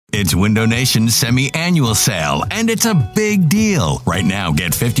It's Window Nation's semi-annual sale, and it's a big deal. Right now,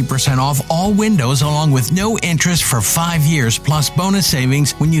 get 50% off all windows along with no interest for 5 years plus bonus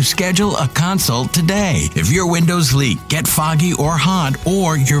savings when you schedule a consult today. If your windows leak, get foggy or hot,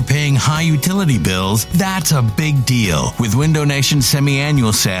 or you're paying high utility bills, that's a big deal. With Window Nation's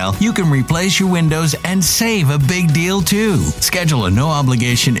semi-annual sale, you can replace your windows and save a big deal too. Schedule a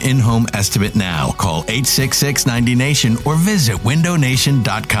no-obligation in-home estimate now. Call 866-90NATION or visit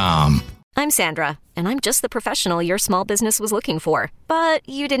windownation.com. I'm Sandra, and I'm just the professional your small business was looking for. But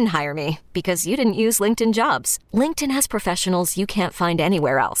you didn't hire me because you didn't use LinkedIn Jobs. LinkedIn has professionals you can't find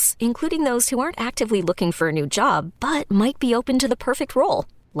anywhere else, including those who aren't actively looking for a new job, but might be open to the perfect role,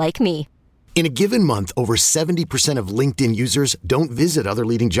 like me. In a given month, over 70% of LinkedIn users don't visit other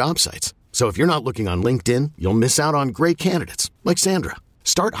leading job sites. So if you're not looking on LinkedIn, you'll miss out on great candidates like Sandra.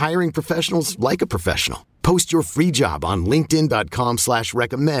 Start hiring professionals like a professional. Post your free job on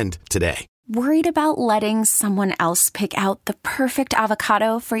linkedin.com/recommend today. Worried about letting someone else pick out the perfect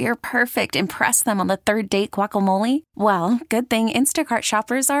avocado for your perfect impress them on the third date guacamole? Well, good thing Instacart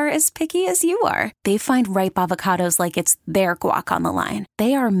shoppers are as picky as you are. They find ripe avocados like it's their guac on the line.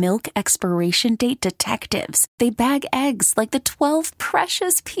 They are milk expiration date detectives. They bag eggs like the 12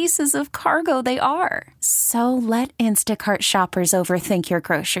 precious pieces of cargo they are. So let Instacart shoppers overthink your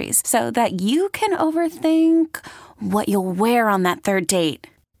groceries so that you can overthink what you'll wear on that third date.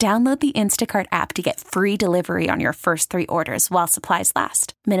 Download the Instacart app to get free delivery on your first 3 orders while supplies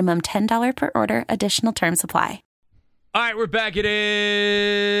last. Minimum $10 per order. Additional terms apply. All right, we're back. It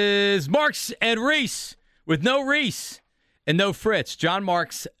is Marks and Reese with no Reese and no Fritz. John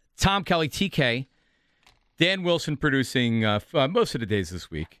Marks, Tom Kelly, TK, Dan Wilson producing most of the days this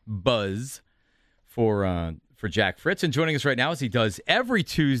week. Buzz for Jack Fritz. And joining us right now, as he does every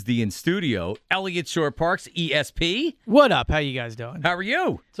Tuesday in studio, Elliott Shore-Parks, ESP. What up? How you guys doing? How are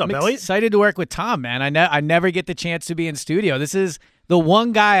you? What's up, Elliott? Excited to work with Tom, man. I never get the chance to be in studio. This is the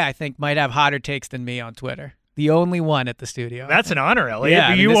one guy I think might have hotter takes than me on Twitter. The only one at the studio. That's an honor, Elliott.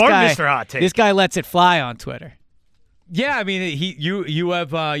 Yeah, you are Mr. Hot Take. This guy lets it fly on Twitter. Yeah, I mean, you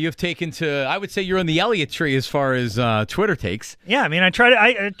have taken to, I would say you're on the Elliott tree as far as Twitter takes. Yeah, I mean, I try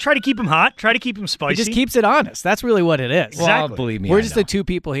to keep him hot, try to keep him spicy. He just keeps it honest. That's really what it is. Exactly. Well, believe me, we're just the two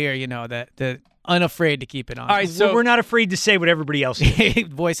people here, that unafraid to keep it honest. All right, so we're not afraid to say what everybody else is.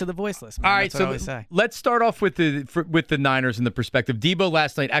 Voice of the voiceless. Man. All right, That's so let's start off with the Niners and the perspective. Debo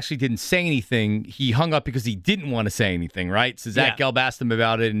last night actually didn't say anything. He hung up because he didn't want to say anything, right? So Zach Gelb asked him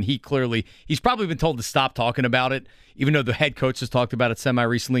about it, and he's probably been told to stop talking about it, even though the head coach has talked about it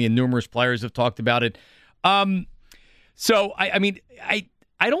semi-recently and numerous players have talked about it. So,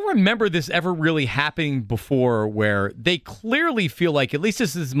 I don't remember this ever really happening before where they clearly feel like, at least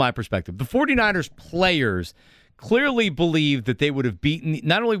this is my perspective, the 49ers players clearly believe that they would have beaten,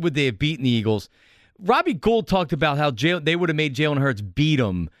 not only would they have beaten the Eagles, Robbie Gould talked about how they would have made Jalen Hurts beat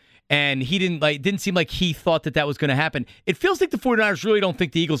them, and he didn't seem like he thought that was going to happen. It feels like the 49ers really don't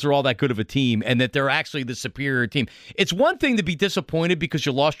think the Eagles are all that good of a team and that they're actually the superior team. It's one thing to be disappointed because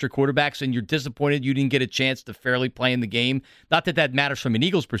you lost your quarterbacks and you're disappointed you didn't get a chance to fairly play in the game. Not that that matters from an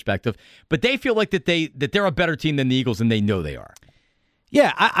Eagles perspective, but they feel like that they're a better team than the Eagles, and they know they are.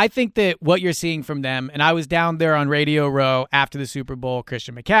 Yeah, I think that what you're seeing from them, and I was down there on Radio Row after the Super Bowl,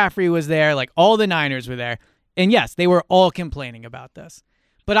 Christian McCaffrey was there, like all the Niners were there, and yes, they were all complaining about this.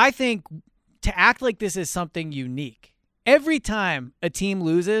 But I think to act like this is something unique, every time a team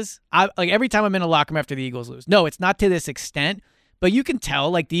loses, every time I'm in a locker room after the Eagles lose, no, it's not to this extent, but you can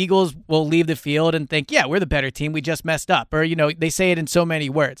tell, like, the Eagles will leave the field and think, yeah, we're the better team, we just messed up, or, they say it in so many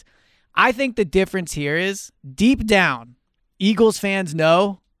words. I think the difference here is, deep down, Eagles fans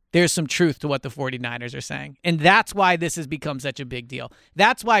know there's some truth to what the 49ers are saying. And that's why this has become such a big deal.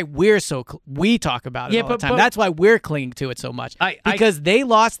 That's why we talk about it all the time. That's why we're clinging to it so much. Because they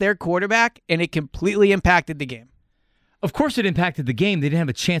lost their quarterback, and it completely impacted the game. Of course it impacted the game. They didn't have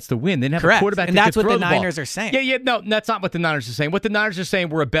a chance to win. They didn't have Correct. a quarterback and that that's could what throw the ball. Niners are saying. Yeah, no, that's not what the Niners are saying. What the Niners are saying,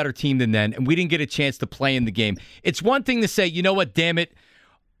 we're a better team than them, and we didn't get a chance to play in the game. It's one thing to say, you know what, damn it,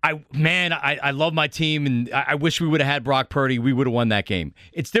 I love my team, and I wish we would have had Brock Purdy. We would have won that game.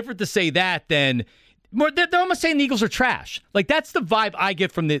 It's different to say that than they're almost saying the Eagles are trash. Like, that's the vibe I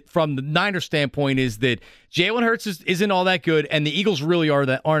get from the Niners standpoint, is that Jalen Hurts isn't all that good, and the Eagles really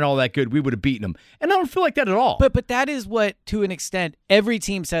aren't all that good. We would have beaten them, and I don't feel like that at all. But that is what, to an extent, every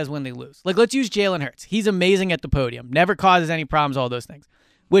team says when they lose. Like, let's use Jalen Hurts. He's amazing at the podium, never causes any problems, all those things.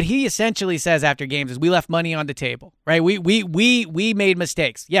 What he essentially says after games is, we left money on the table, right? We made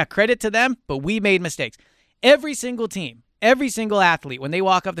mistakes. Yeah, credit to them, but we made mistakes. Every single team every single athlete, when they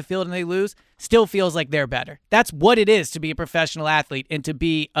walk off the field and they lose, still feels like they're better. That's what it is to be a professional athlete and to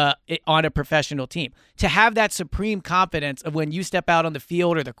be on a professional team. To have that supreme confidence of when you step out on the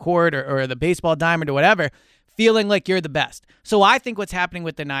field or the court or the baseball diamond or whatever, feeling like you're the best. So I think what's happening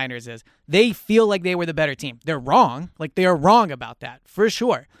with the Niners is they feel like they were the better team. They're wrong. Like, they are wrong about that, for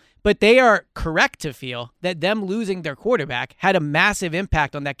sure. But they are correct to feel that them losing their quarterback had a massive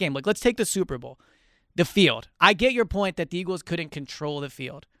impact on that game. Like, let's take the Super Bowl. The field. I get your point that the Eagles couldn't control the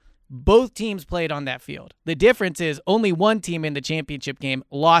field. Both teams played on that field. The difference is only one team in the championship game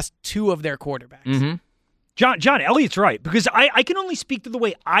lost 2 of their quarterbacks. Mm-hmm. John, Elliott's right, because I can only speak to the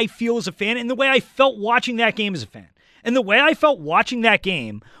way I feel as a fan and the way I felt watching that game as a fan. And the way I felt watching that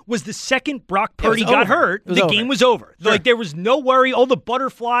game was the second Brock Purdy got hurt, the game was over. Sure. Like, there was no worry, all the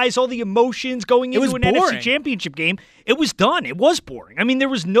butterflies, all the emotions going into an NFC championship game. It was done. It was boring. I mean, there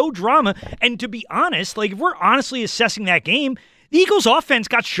was no drama. And to be honest, like, if we're honestly assessing that game, the Eagles' offense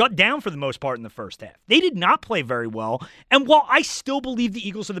got shut down for the most part in the first half. They did not play very well. And while I still believe the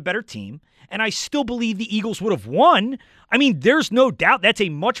Eagles are the better team, and I still believe the Eagles would have won, I mean, there's no doubt that's a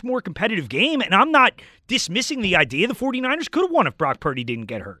much more competitive game, and I'm not dismissing the idea the 49ers could have won if Brock Purdy didn't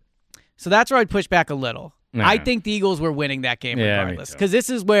get hurt. So that's where I'd push back a little. Yeah. I think the Eagles were winning that game regardless, because this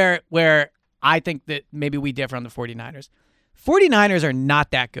is where I think that maybe we differ on the 49ers. 49ers are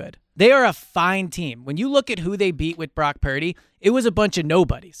not that good. They are a fine team. When you look at who they beat with Brock Purdy, it was a bunch of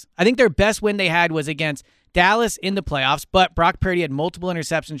nobodies. I think their best win they had was against Dallas in the playoffs, but Brock Purdy had multiple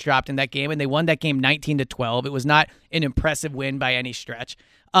interceptions dropped in that game, and they won that game 19-12. It was not an impressive win by any stretch.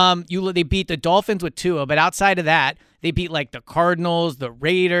 They beat the Dolphins with Tua, but outside of that, they beat like the Cardinals, the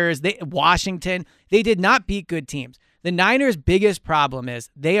Raiders, Washington. They did not beat good teams. The Niners' biggest problem is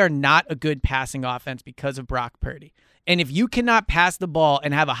they are not a good passing offense because of Brock Purdy. And if you cannot pass the ball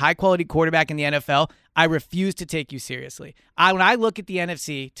and have a high-quality quarterback in the NFL, I refuse to take you seriously. When I look at the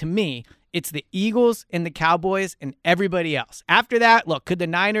NFC, to me, it's the Eagles and the Cowboys and everybody else. After that, look, could the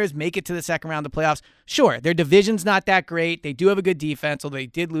Niners make it to the second round of the playoffs? Sure, their division's not that great. They do have a good defense, although they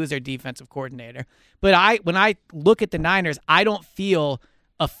did lose their defensive coordinator. But when I look at the Niners, I don't feel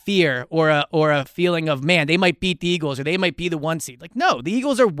a fear or a feeling of, man, they might beat the Eagles or they might be the 1 seed. Like, no, the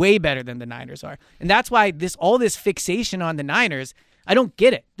Eagles are way better than the Niners are. And that's why all this fixation on the Niners, I don't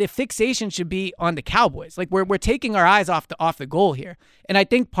get it. The fixation should be on the Cowboys. Like, we're taking our eyes off the goal here. And I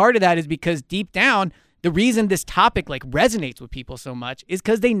think part of that is because deep down, the reason this topic like resonates with people so much is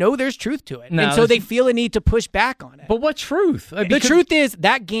because they know there's truth to it. And so they feel a need to push back on it. But what truth? The truth is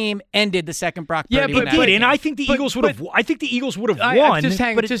that game ended the second Brock Purdy. Yeah, but did, and I think the Eagles would have. I think the Eagles would have won.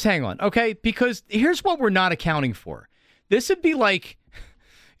 Just hang on, okay? Because here's what we're not accounting for. This would be like,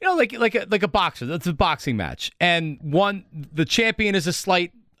 like a boxer. That's a boxing match, and the champion is a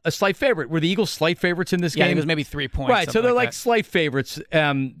slight favorite. Were the Eagles slight favorites in this game? It was maybe 3 points. Right, so they're like slight favorites.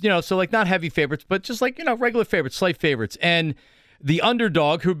 So like not heavy favorites, but just like, regular favorites, slight favorites. And the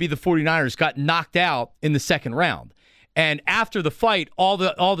underdog, who would be the 49ers, got knocked out in the second round. And after the fight, all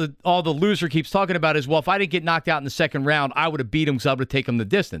the loser keeps talking about is, well, if I didn't get knocked out in the second round, I would have beat him because I would have taken him the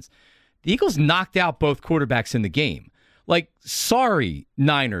distance. The Eagles knocked out both quarterbacks in the game. Like, sorry,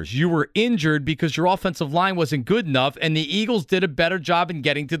 Niners, you were injured because your offensive line wasn't good enough, and the Eagles did a better job in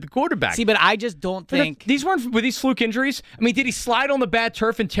getting to the quarterback. See, but I just don't think... Were these fluke injuries? I mean, did he slide on the bad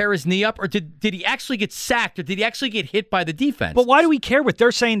turf and tear his knee up, or did he actually get sacked, or did he actually get hit by the defense? But why do we care what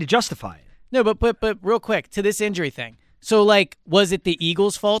they're saying to justify it? No, but real quick, to this injury thing. So, like, was it the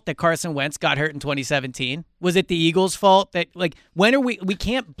Eagles' fault that Carson Wentz got hurt in 2017? Was it the Eagles' fault that, like, when are we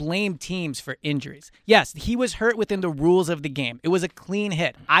can't blame teams for injuries. Yes, he was hurt within the rules of the game. It was a clean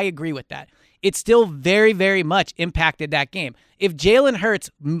hit. I agree with that. It still very, very much impacted that game. If Jalen Hurts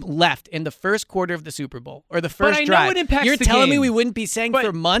left in the first quarter of the Super Bowl or the first drive, you're telling me we wouldn't be saying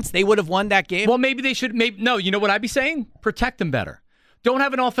for months they would have won that game? Well, maybe they should. No, you know what I'd be saying? Protect them better. Don't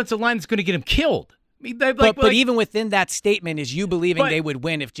have an offensive line that's going to get him killed. But even within that statement is you believing they would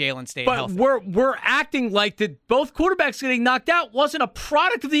win if Jalen stayed healthy. But we're acting like that both quarterbacks getting knocked out wasn't a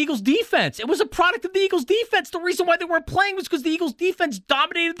product of the Eagles' defense. It was a product of the Eagles' defense. The reason why they weren't playing was because the Eagles' defense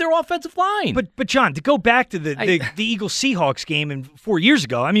dominated their offensive line. But John, to go back to the Eagles-Seahawks game 4 years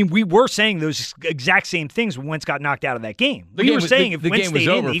ago, I mean, we were saying those exact same things when Wentz got knocked out of that game. We were saying if Wentz stayed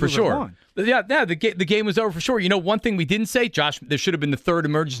in, the Eagles would have won. Yeah, the game was over for sure. You know, one thing we didn't say, Josh, there should have been the third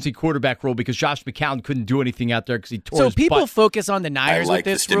emergency quarterback rule because Josh McCown couldn't do anything out there because he tore his butt. So people focus on the Niners with this rule. I like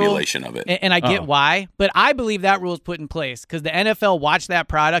the stimulation of it. And I get why, but I believe that rule is put in place because the NFL watched that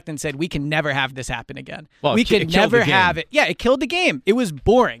product and said, we can never have this happen again. Well, we can never have it. Yeah, it killed the game. It was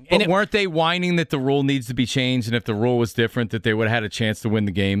boring. But weren't they whining that the rule needs to be changed and if the rule was different that they would have had a chance to win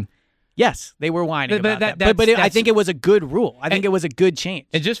the game? Yes, they were whining about that. But I think it was a good rule. I think it was a good change.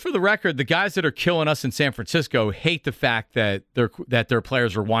 And just for the record, the guys that are killing us in San Francisco hate the fact that their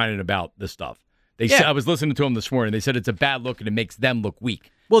players are whining about this stuff. They said, I was listening to them this morning. They said it's a bad look and it makes them look weak.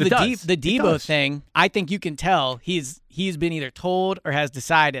 Well, the Debo thing, I think you can tell he's been either told or has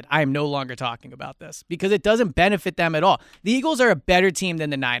decided, I am no longer talking about this because it doesn't benefit them at all. The Eagles are a better team than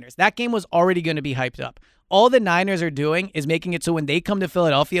the Niners. That game was already going to be hyped up. All the Niners are doing is making it so when they come to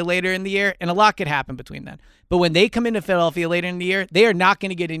Philadelphia later in the year, and a lot could happen between then, but when they come into Philadelphia later in the year, they are not going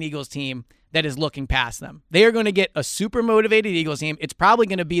to get an Eagles team that is looking past them. They are going to get a super motivated Eagles team. It's probably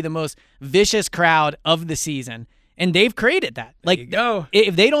going to be the most vicious crowd of the season, and they've created that.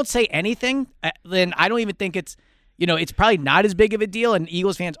 If they don't say anything, then I don't even think it's probably not as big of a deal, and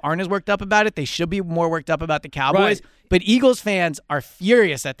Eagles fans aren't as worked up about it. They should be more worked up about the Cowboys. Right. But Eagles fans are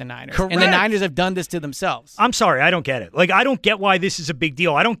furious at the Niners. Correct. And the Niners have done this to themselves. I'm sorry, I don't get it. I don't get why this is a big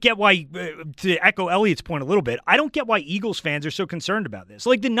deal. I don't get why, to echo Elliot's point a little bit, I don't get why Eagles fans are so concerned about this.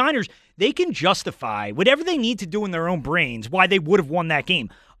 The Niners, they can justify whatever they need to do in their own brains why they would have won that game.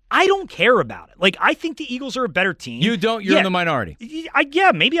 I don't care about it. I think the Eagles are a better team. You don't? You're in the minority.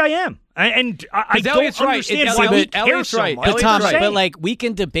 Maybe I am. And I don't understand why we care so much. But Tom, we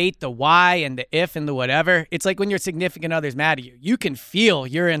can debate the why and the if and the whatever. It's like when your significant other's mad at you. You can feel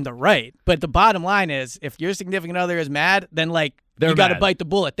you're in the right. But the bottom line is, if your significant other is mad, then you got to bite the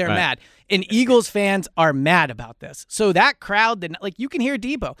bullet. They're mad. And Eagles fans are mad about this. So that crowd, you can hear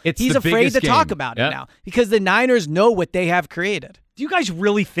Debo. He's afraid to talk about it now because the Niners know what they have created. Do you guys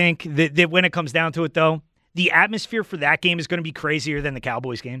really think that when it comes down to it, though, the atmosphere for that game is going to be crazier than the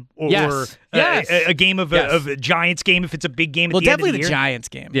Cowboys game? Or a game of a Giants game if it's a big game at the end of the year? Definitely the Giants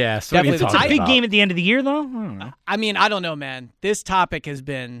game. Yeah, definitely. It's a big game at the end of the year, though? I don't know, man. This topic has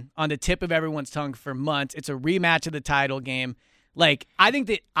been on the tip of everyone's tongue for months. It's a rematch of the title game. I think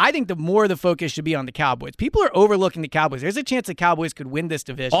the more the focus should be on the Cowboys. People are overlooking the Cowboys. There's a chance the Cowboys could win this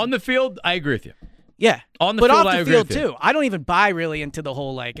division. On the field, I agree with you. Yeah. On the field, off the field, too. I don't even buy really into the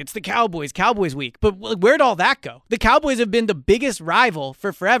whole, it's the Cowboys week. But where'd all that go? The Cowboys have been the biggest rival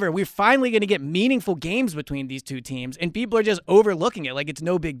for forever. We're finally going to get meaningful games between these two teams, and people are just overlooking it like it's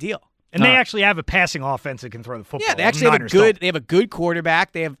no big deal. And they actually have a passing offense that can throw the football. Yeah, they actually have a good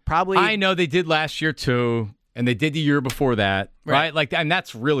quarterback. They have probably... I know they did last year, too. And they did the year before that, right? And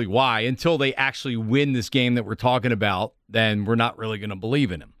that's really why. Until they actually win this game that we're talking about, then we're not really going to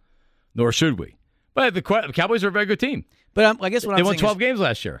believe in them. Nor should we. But the Cowboys are a very good team. But I guess what they won 12 games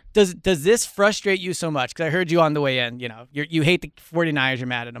last year. Does this frustrate you so much? Because I heard you on the way in. You hate the 49ers. You're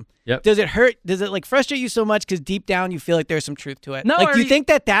mad at them. Yep. Does it hurt? Does it frustrate you so much because deep down you feel like there's some truth to it? No. Do you think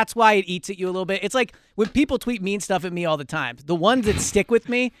that's why it eats at you a little bit? It's like when people tweet mean stuff at me all the time. The ones that stick with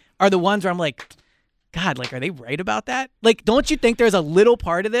me are the ones where I'm like, God, are they right about that? Don't you think there's a little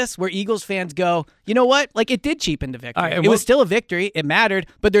part of this where Eagles fans go, you know what? It did cheapen the victory. It was still a victory. It mattered,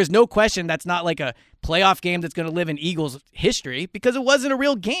 but there's no question that's not a playoff game that's going to live in Eagles history because it wasn't a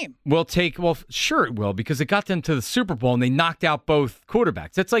real game. Sure it will, because it got them to the Super Bowl and they knocked out both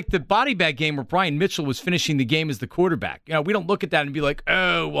quarterbacks. That's like the body bag game where Brian Mitchell was finishing the game as the quarterback. We don't look at that and be like,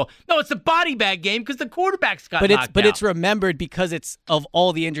 oh, well, no, it's the body bag game because the quarterbacks got knocked out. But it's remembered because it's of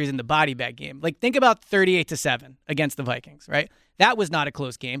all the injuries in the body bag game. Think about 38-7 against the Vikings, right? That was not a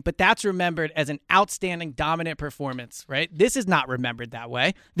close game, but that's remembered as an outstanding, dominant performance, right? This is not remembered that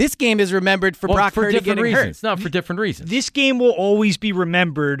way. This game is remembered for Brock Purdy getting hurt. No, for different reasons. This game will always be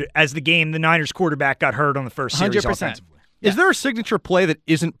remembered as the game the Niners quarterback got hurt on the first series 100%. Offensively. Is there a signature play that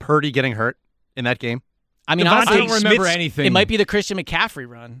isn't Purdy getting hurt in that game? Honestly, I don't remember anything. It might be the Christian McCaffrey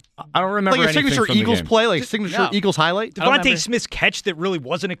run. I don't remember anything signature from Eagles the game. play, signature Eagles highlight. Devontae Smith's catch that really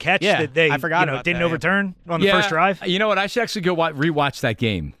wasn't a catch that they didn't overturn on the first drive. You know what? I should actually go rewatch that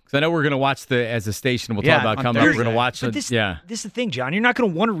game because I know we're going to watch as a station. We'll talk about coming up. We're going to watch it. This is the thing, John. You're not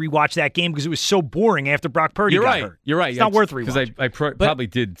going to want to rewatch that game because it was so boring after Brock Purdy got hurt. You're right. It's not worth rewatching. Because I probably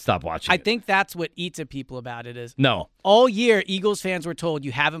did stop watching. I think that's what eats at people about it is. No. All year, Eagles fans were told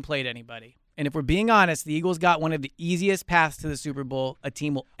you haven't played anybody. And if we're being honest, the Eagles got one of the easiest paths to the Super Bowl a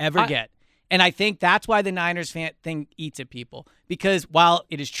team will ever get. And I think that's why the Niners fan thing eats at people. Because while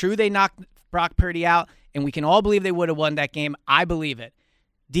it is true they knocked Brock Purdy out, and we can all believe they would have won that game, I believe it.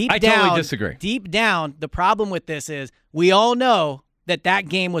 I totally disagree. Deep down, the problem with this is we all know that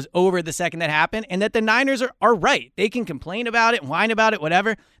game was over the second that happened and that the Niners are right. They can complain about it, whine about it,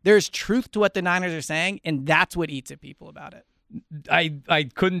 whatever. There's truth to what the Niners are saying, and that's what eats at people about it. I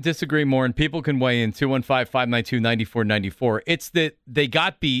couldn't disagree more, and people can weigh in 215-592-9494. It's that they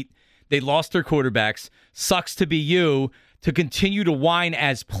got beat. They lost their quarterbacks. Sucks to be you. To continue to whine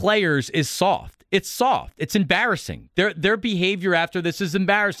as players is soft. It's soft. It's embarrassing. Their behavior after this is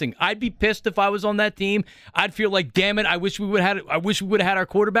embarrassing. I'd be pissed if I was on that team. I'd feel like, damn it, I wish we would have had our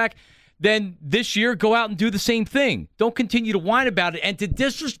quarterback. Then this year, go out and do the same thing. Don't continue to whine about it. And to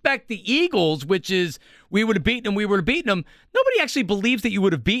disrespect the Eagles, which is we would have beaten them, nobody actually believes that you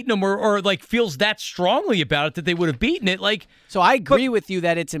would have beaten them or like feels that strongly about it that they would have beaten it. So I agree with you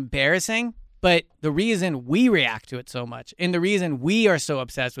that it's embarrassing, but the reason we react to it so much and the reason we are so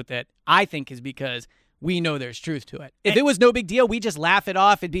obsessed with it, I think, is because we know there's truth to it. If it was no big deal, we just laugh it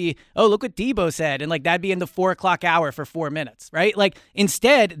off. It'd be, oh, look what Debo said. And like that'd be in the 4:00 hour for 4 minutes, right? Like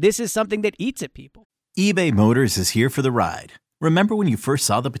instead, this is something that eats at people. eBay Motors is here for the ride. Remember when you first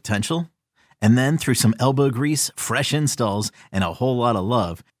saw the potential? And then through some elbow grease, fresh installs, and a whole lot of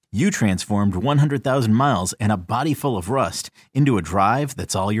love, you transformed 100,000 miles and a body full of rust into a drive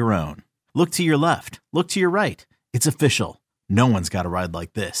that's all your own. Look to your left. Look to your right. It's official. No one's got a ride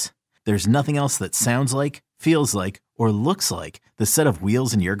like this. There's nothing else that sounds like, feels like, or looks like the set of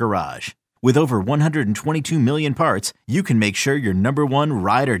wheels in your garage. With over 122 million parts, you can make sure your number one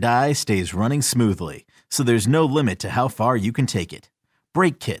ride or die stays running smoothly. So there's no limit to how far you can take it.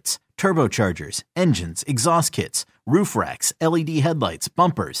 Brake kits, turbochargers, engines, exhaust kits, roof racks, LED headlights,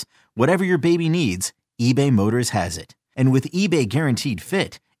 bumpers, whatever your baby needs, eBay Motors has it. And with eBay Guaranteed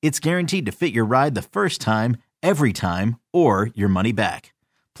Fit, it's guaranteed to fit your ride the first time, every time, or your money back.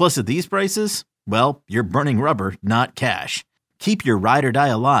 Plus, at these prices, well, you're burning rubber, not cash. Keep your ride or die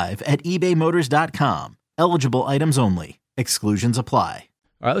alive at ebaymotors.com. Eligible items only. Exclusions apply.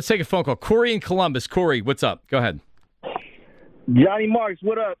 All right, let's take a phone call. Corey in Columbus. Corey, what's up? Go ahead. Johnny Marks,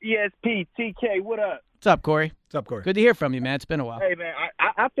 what up? ESP, TK, what up? What's up, Corey? What's up, Corey? Good to hear from you, man. It's been a while. Hey, man,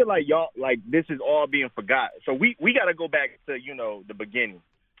 I feel like y'all, like, this is all being forgot. So we got to go back to, the beginning.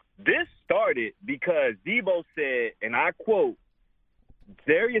 This started because Debo said, and I quote,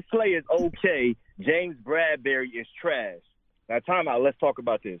 Darius Slay is okay, James Bradbury is trash. Now, time out. Let's talk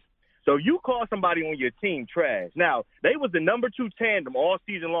about this. So you call somebody on your team trash. Now, they was the number 2 tandem all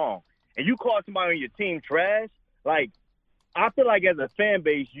season long, and you call somebody on your team trash? Like, I feel like as a fan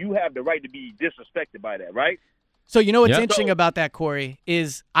base, you have the right to be disrespected by that, right? So you know what's interesting about that, Corey,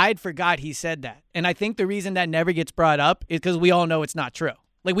 is I'd forgot he said that. And I think the reason that never gets brought up is because we all know it's not true.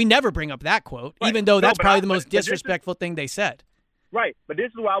 Like, we never bring up that quote, right, even though that's probably the most disrespectful thing they said. Right, but this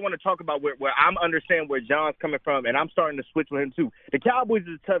is what I want to talk about where I'm understanding where John's coming from, and I'm starting to switch with him too. The Cowboys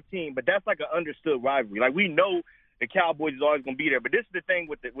is a tough team, but that's like an understood rivalry. Like, we know the Cowboys is always going to be there, but this is the thing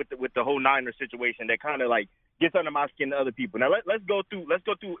with the whole Niners situation that kind of like gets under my skin to other people. Now let's go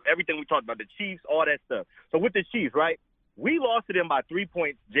through everything we talked about, the Chiefs, all that stuff. So with the Chiefs, right? We lost to them by 3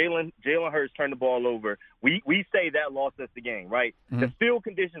 points. Jalen Hurts turned the ball over. We say that lost us the game, right? Mm-hmm. The field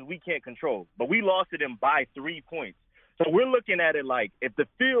conditions we can't control, but we lost to them by 3 points. So we're looking at it like if the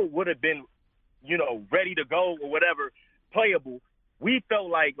field would have been, ready to go or whatever, playable, we felt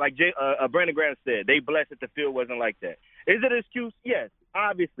like Brandon Graham said, they blessed that the field wasn't like that. Is it an excuse? Yes,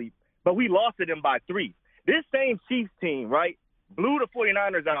 obviously. But we lost to them by 3. This same Chiefs team, right, blew the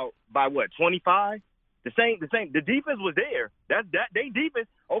 49ers out by, 25? The defense was there. They defense.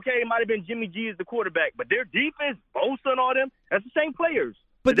 Okay, it might have been Jimmy G as the quarterback, but their defense, Bosa and all them, that's the same players.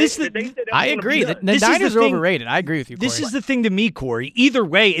 But I agree. The Niners are overrated. I agree with you, Corey. This is the thing to me, Corey. Either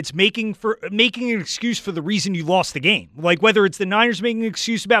way, it's making an excuse for the reason you lost the game. Like whether it's the Niners making an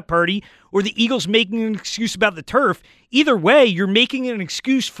excuse about Purdy or the Eagles making an excuse about the turf, either way, you're making an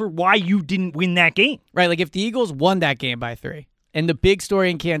excuse for why you didn't win that game. Right, like if the Eagles won that game by 3, and the big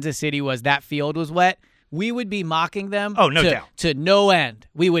story in Kansas City was that field was wet, we would be mocking them to no end.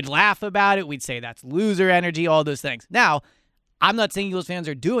 We would laugh about it. We'd say that's loser energy, all those things. Now, I'm not saying Eagles fans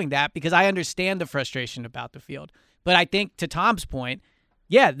are doing that because I understand the frustration about the field. But I think, to Tom's point,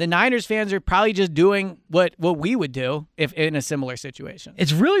 yeah, the Niners fans are probably just doing what we would do if in a similar situation.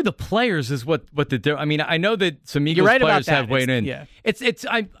 It's really the players is what the difference. I mean, I know that some Eagles players have weighed in. Yeah.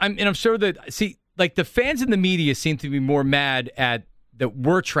 I'm sure that like the fans in the media seem to be more mad at that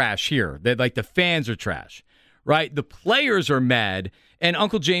we're trash here. That like the fans are trash, right? The players are mad. And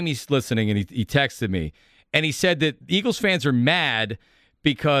Uncle Jamie's listening, and he texted me. And he said that Eagles fans are mad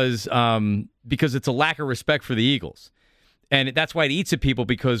because it's a lack of respect for the Eagles. And that's why it eats at people,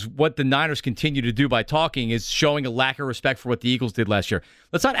 because what the Niners continue to do by talking is showing a lack of respect for what the Eagles did last year.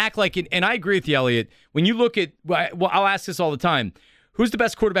 Let's not act like it. And I agree with you, Elliot. When you look at, I'll ask this all the time. Who's the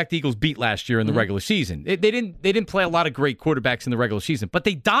best quarterback the Eagles beat last year in the regular season? They didn't play a lot of great quarterbacks in the regular season, but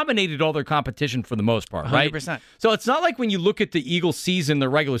they dominated all their competition for the most part, right? 100%. So it's not like when you look at the Eagles season, the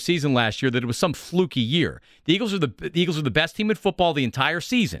regular season last year, that it was some fluky year. The Eagles are the best team in football the entire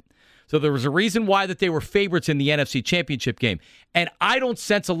season. So there was a reason why that they were favorites in the NFC Championship game. And I don't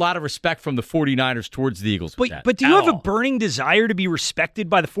sense a lot of respect from the 49ers towards the Eagles with that. But do you have a burning desire to be respected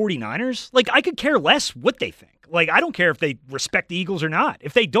by the 49ers? Like, I could care less what they think. Like, I don't care if they respect the Eagles or not.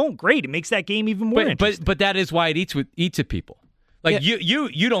 If they don't, great. It makes that game even more interesting. But that is why it eats at people. Like,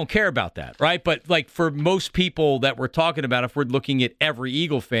 you don't care about that, right? But, like, for most people that we're talking about, if we're looking at every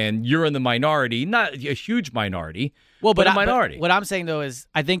Eagle fan, you're in the minority. Not a huge minority, but a minority. But what I'm saying, though, is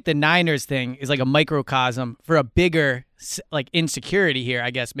I think the Niners thing is like a microcosm for a bigger, like, insecurity here, I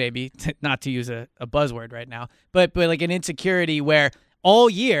guess, maybe, not to use a buzzword right now, but like an insecurity where all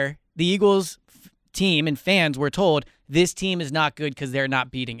year the Eagles team and fans were told this team is not good because they're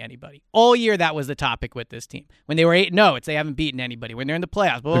not beating anybody. All year that was the topic with this team. When they were 8-0, it's they haven't beaten anybody. When they're in the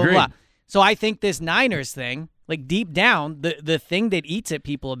playoffs, blah, blah, blah. So I think this Niners thing, like deep down, the thing that eats at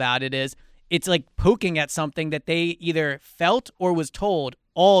people about it is it's like poking at something that they either felt or was told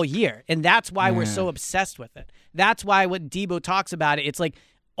all year. And that's why we're so obsessed with it. That's why when Debo talks about it, it's like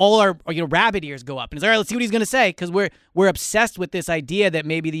all our rabbit ears go up. And it's all right, let's see what he's going to say, because we're obsessed with this idea that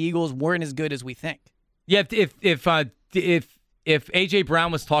maybe the Eagles weren't as good as we think. Yeah, if A.J.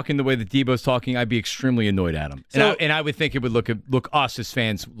 Brown was talking the way that Debo's talking, I'd be extremely annoyed at him. And I would think it would look us as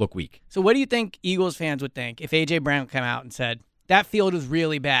fans look weak. So what do you think Eagles fans would think if A.J. Brown came out and said, that field was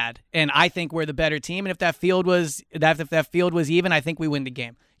really bad, and I think we're the better team, and if that field was even, I think we win the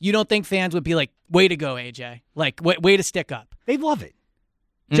game? You don't think fans would be like, way to go, A.J.? Like, way to stick up? They'd love it.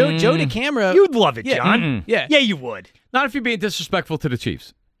 Joe DeCamara. You'd love it, John. Yeah, you would. Not if you're being disrespectful to the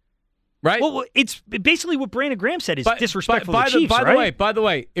Chiefs. Right? Well, it's basically what Brandon Graham said is disrespectful to the Chiefs, right? By the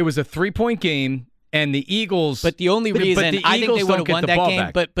way, it was a 3-point game, and the Eagles... But the only reason I think they would have won that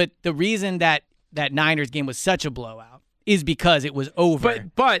game, back. but the reason that Niners game was such a blowout is because it was over.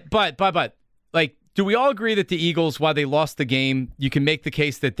 But, like, do we all agree that the Eagles, while they lost the game, you can make the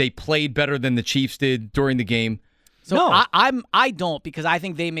case that they played better than the Chiefs did during the game? So no. I don't, because I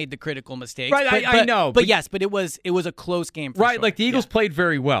think they made the critical mistakes. Right, I know. But yes, but it was a close game for right, sure. Like the Eagles played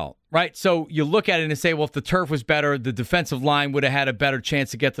very well, right? So you look at it and say, well, if the turf was better, the defensive line would have had a better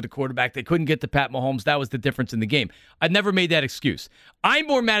chance to get to the quarterback. They couldn't get to Pat Mahomes. That was the difference in the game. I've never made that excuse. I'm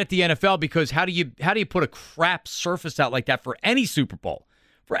more mad at the NFL because how do you put a crap surface out like that for any Super Bowl?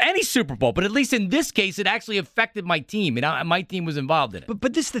 For any Super Bowl, but at least in this case, it actually affected my team, and my team was involved in it.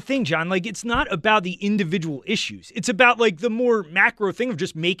 But this is the thing, John. Like, it's not about the individual issues. It's about, like, the more macro thing of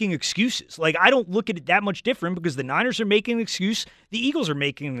just making excuses. Like, I don't look at it that much different because the Niners are making an excuse, the Eagles are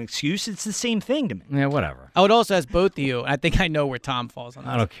making an excuse. It's the same thing to me. Yeah, whatever. I would also ask both of you, I think I know where Tom falls on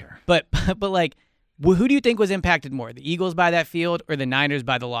this. I don't care. But like, who do you think was impacted more, the Eagles by that field or the Niners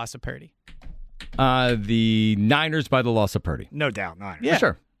by the loss of Purdy? The Niners by the loss of Purdy. No doubt, Niners. Yeah. For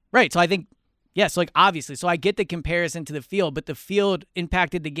sure. Right, so I think, yes, like obviously. So I get the comparison to the field, but the field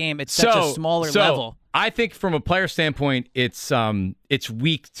impacted the game at such a smaller level. I think from a player standpoint, it's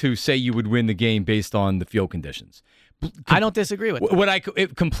weak to say you would win the game based on the field conditions. I don't disagree with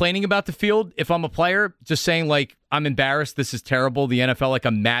that. Complaining about the field, if I'm a player, just saying like, I'm embarrassed, this is terrible, the NFL, like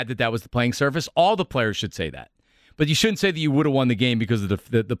I'm mad that was the playing surface, all the players should say that. But you shouldn't say that you would have won the game because of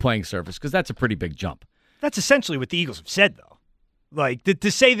the playing surface, because that's a pretty big jump. That's essentially what the Eagles have said, though. Like,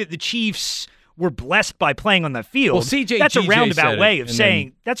 to say that the Chiefs were blessed by playing on that field, well, that's a roundabout way of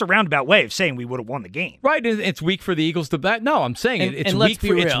saying we would have won the game. Right, and it's weak for the Eagles to bet. No, I'm saying it's weak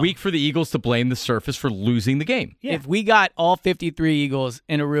for the Eagles to blame the surface for losing the game. Yeah. If we got all 53 Eagles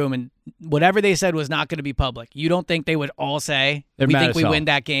in a room and whatever they said was not going to be public, you don't think they would all say we think we win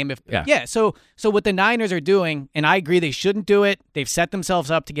that game? So what the Niners are doing, and I agree they shouldn't do it. They've set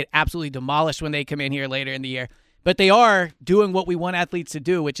themselves up to get absolutely demolished when they come in here later in the year. But they are doing what we want athletes to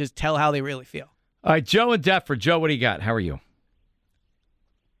do, which is tell how they really feel. All right, Joe in Deptford. Joe, what do you got? How are you?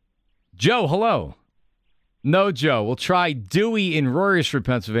 Joe, hello. No, Joe. We'll try Dewey in Royersford,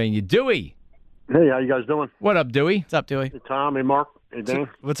 Pennsylvania. Dewey. Hey, how you guys doing? What up, Dewey? What's up, Dewey? Hey, Tom. Hey, Mark. Hey, Dan.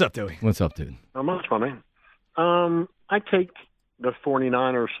 What's up, Dewey? What's up, dude? Not much, my man. I take the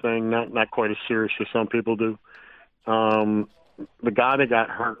 49ers thing not quite as serious as some people do. The guy that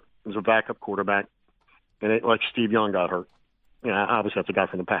got hurt was a backup quarterback. And like Steve Young got hurt. You know, obviously that's a guy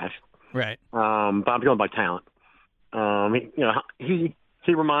from the past. Right. But I'm going by talent. He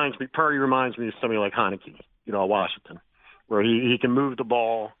reminds me, Purdy reminds me of somebody like Heineke, Washington, where he can move the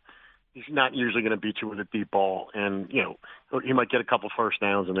ball. He's not usually going to beat you with a deep ball. And, he might get a couple first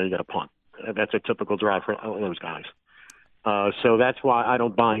downs and then you got a punt. That's a typical drive for those guys. So that's why I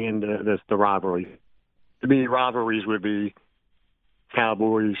don't buy into the rivalry. To me, rivalries would be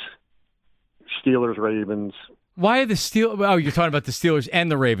Cowboys, Steelers, Ravens, Why are the Steelers? Oh, you're talking about the Steelers and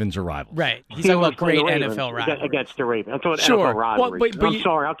the Ravens are rivals. Right. He's talking about great NFL rivalries. Against the Ravens. I'm talking sure. NFL rivalries. Well, I'm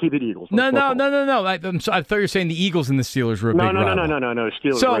sorry. I'll keep it Eagles. No. I thought you were saying the Eagles and the Steelers were a big rival. No.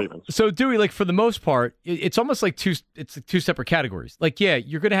 Steelers, Ravens. So, Dewey, like for the most part, it's almost like two separate categories. Like, yeah,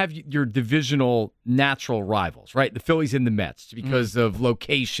 you're going to have your divisional natural rivals, right? The Phillies and the Mets because of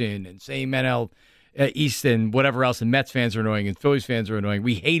location and same NL East and whatever else. And Mets fans are annoying and Phillies fans are annoying.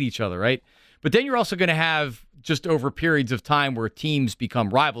 We hate each other, right? But then you're also going to have just over periods of time where teams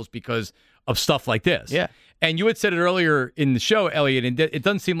become rivals because of stuff like this. Yeah. And you had said it earlier in the show, Elliot, and it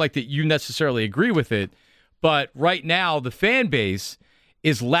doesn't seem like that you necessarily agree with it, but right now the fan base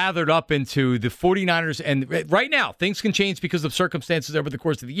is lathered up into the 49ers, and right now things can change because of circumstances over the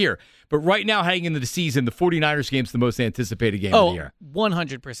course of the year, but right now heading into the season, the 49ers game is the most anticipated game of the year.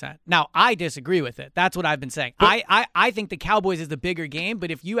 100%. Now, I disagree with it. That's what I've been saying. But, I think the Cowboys is the bigger game,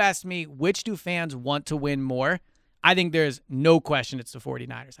 but if you ask me which do fans want to win more, I think there's no question it's the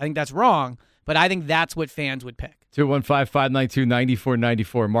 49ers. I think that's wrong, but I think that's what fans would pick.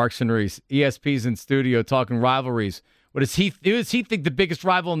 215-592-9494. Marks and Reese. ESP's in studio talking rivalries. What does he think the biggest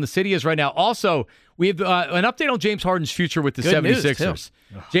rival in the city is right now? Also, we have an update on James Harden's future with the Good 76ers.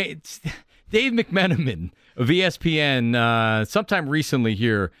 Dave McMenamin of ESPN, sometime recently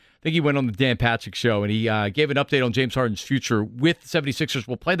here, I think he went on the Dan Patrick Show, and he gave an update on James Harden's future with the 76ers.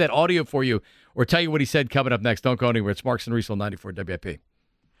 We'll play that audio for you or tell you what he said coming up next. Don't go anywhere. It's Marks and Reese on 94 WIP.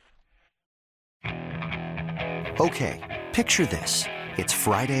 Okay, picture this. It's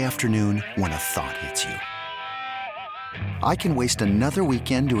Friday afternoon when a thought hits you. I can waste another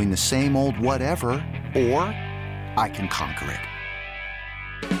weekend doing the same old whatever, or I can conquer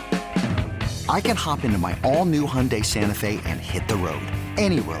it. I can hop into my all-new Hyundai Santa Fe and hit the road.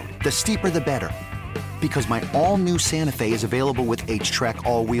 Any road. The steeper, the better. Because my all-new Santa Fe is available with H-Track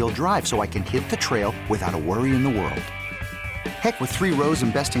all-wheel drive, so I can hit the trail without a worry in the world. Heck, with 3 rows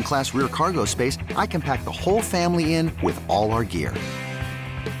and best-in-class rear cargo space, I can pack the whole family in with all our gear.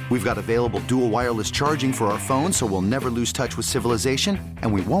 We've got available dual wireless charging for our phones, so we'll never lose touch with civilization,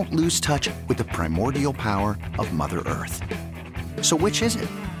 and we won't lose touch with the primordial power of Mother Earth. So which is it?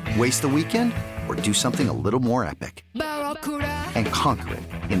 Waste the weekend or do something a little more epic? And conquer it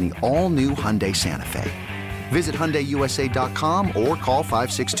in the all-new Hyundai Santa Fe. Visit HyundaiUSA.com or call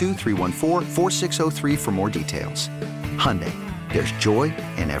 562-314-4603 for more details. Hyundai, there's joy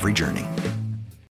in every journey.